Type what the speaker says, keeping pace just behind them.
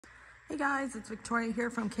Hey guys, it's Victoria here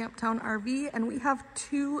from Camptown RV, and we have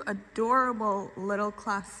two adorable little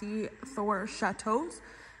Class C Thor Chateaus.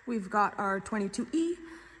 We've got our 22E,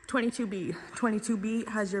 22B. 22B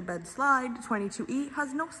has your bed slide, 22E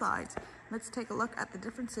has no slides. Let's take a look at the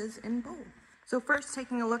differences in both. So first,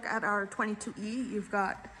 taking a look at our 22E, you've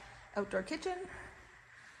got outdoor kitchen,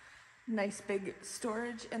 nice big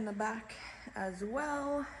storage in the back as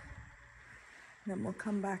well. Then we'll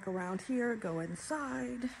come back around here, go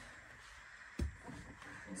inside.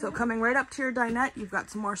 So coming right up to your dinette, you've got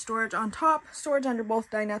some more storage on top, storage under both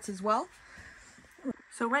dinettes as well.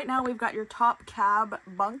 So right now we've got your top cab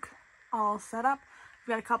bunk all set up.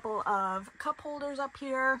 We've got a couple of cup holders up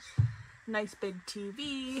here, nice big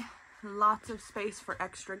TV, lots of space for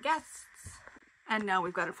extra guests. And now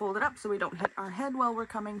we've got it folded up so we don't hit our head while we're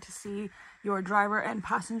coming to see your driver and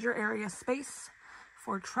passenger area space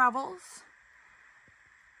for travels.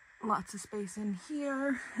 Lots of space in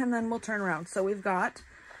here, and then we'll turn around. So we've got,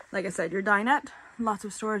 like I said, your dinette, lots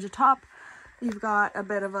of storage atop. You've got a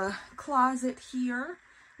bit of a closet here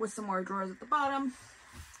with some more drawers at the bottom.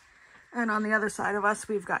 And on the other side of us,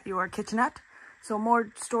 we've got your kitchenette. So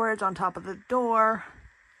more storage on top of the door.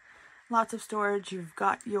 Lots of storage. You've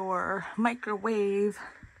got your microwave,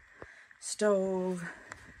 stove,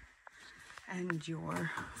 and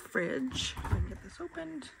your fridge. Let me get this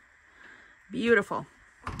opened. Beautiful.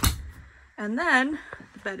 And then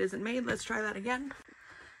the bed isn't made. Let's try that again.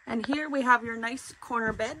 And here we have your nice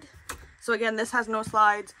corner bed. So again, this has no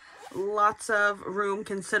slides. Lots of room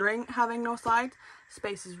considering having no slides.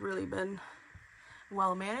 Space has really been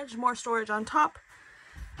well managed. More storage on top.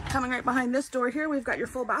 Coming right behind this door here, we've got your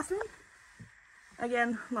full bathroom.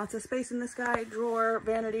 Again, lots of space in this guy, drawer,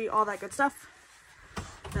 vanity, all that good stuff.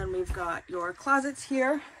 Then we've got your closets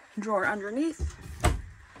here, drawer underneath.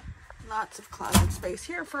 Lots of closet space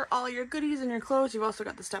here for all your goodies and your clothes. You've also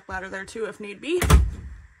got the step ladder there too if need be.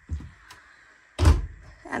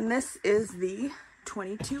 And this is the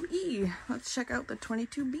 22E. Let's check out the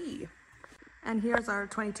 22B. And here's our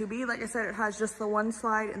 22B. Like I said, it has just the one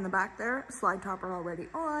slide in the back there. Slide topper already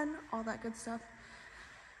on, all that good stuff.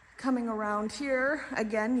 Coming around here,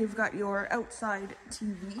 again, you've got your outside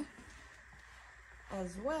TV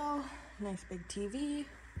as well. Nice big TV.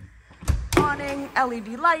 Awning,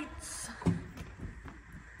 LED lights.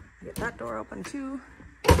 Get that door open too.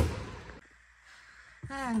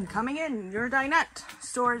 And coming in, your dinette.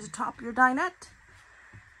 Storage atop your dinette.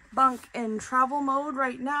 Bunk in travel mode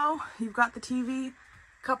right now. You've got the TV,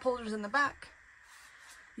 cup holders in the back.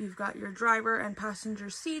 You've got your driver and passenger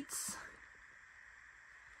seats.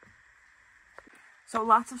 So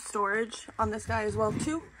lots of storage on this guy as well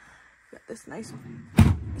too. Got this nice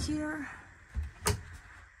here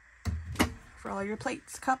for all your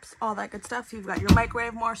plates, cups, all that good stuff. You've got your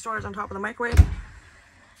microwave, more storage on top of the microwave.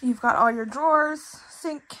 You've got all your drawers,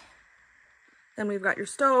 sink. Then we've got your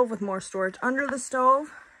stove with more storage under the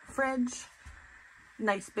stove, fridge,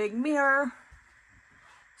 nice big mirror,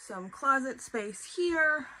 some closet space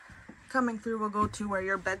here. Coming through, we'll go to where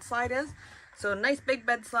your bed slide is. So nice big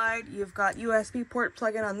bed slide. You've got USB port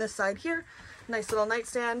plug-in on this side here. Nice little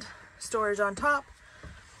nightstand, storage on top.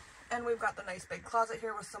 And we've got the nice big closet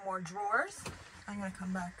here with some more drawers. I'm gonna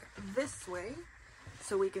come back this way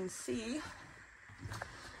so we can see.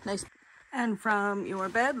 Nice. And from your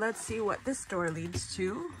bed, let's see what this door leads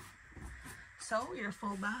to. So your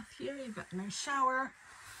full bath here, you've got a nice shower,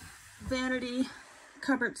 vanity,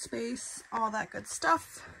 cupboard space, all that good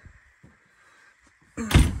stuff.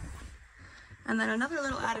 And then another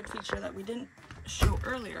little added feature that we didn't show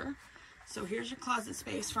earlier. So here's your closet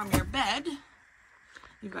space from your bed.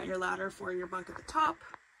 You've got your ladder for your bunk at the top.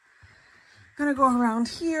 Gonna go around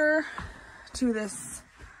here to this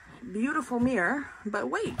beautiful mirror, but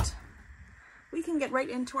wait, we can get right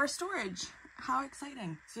into our storage. How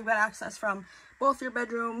exciting. So you've got access from both your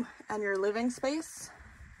bedroom and your living space.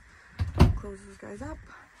 Close these guys up.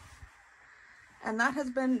 And that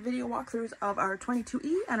has been video walkthroughs of our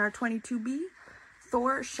 22E and our 22B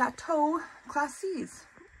Thor Chateau Class Cs.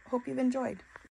 Hope you've enjoyed.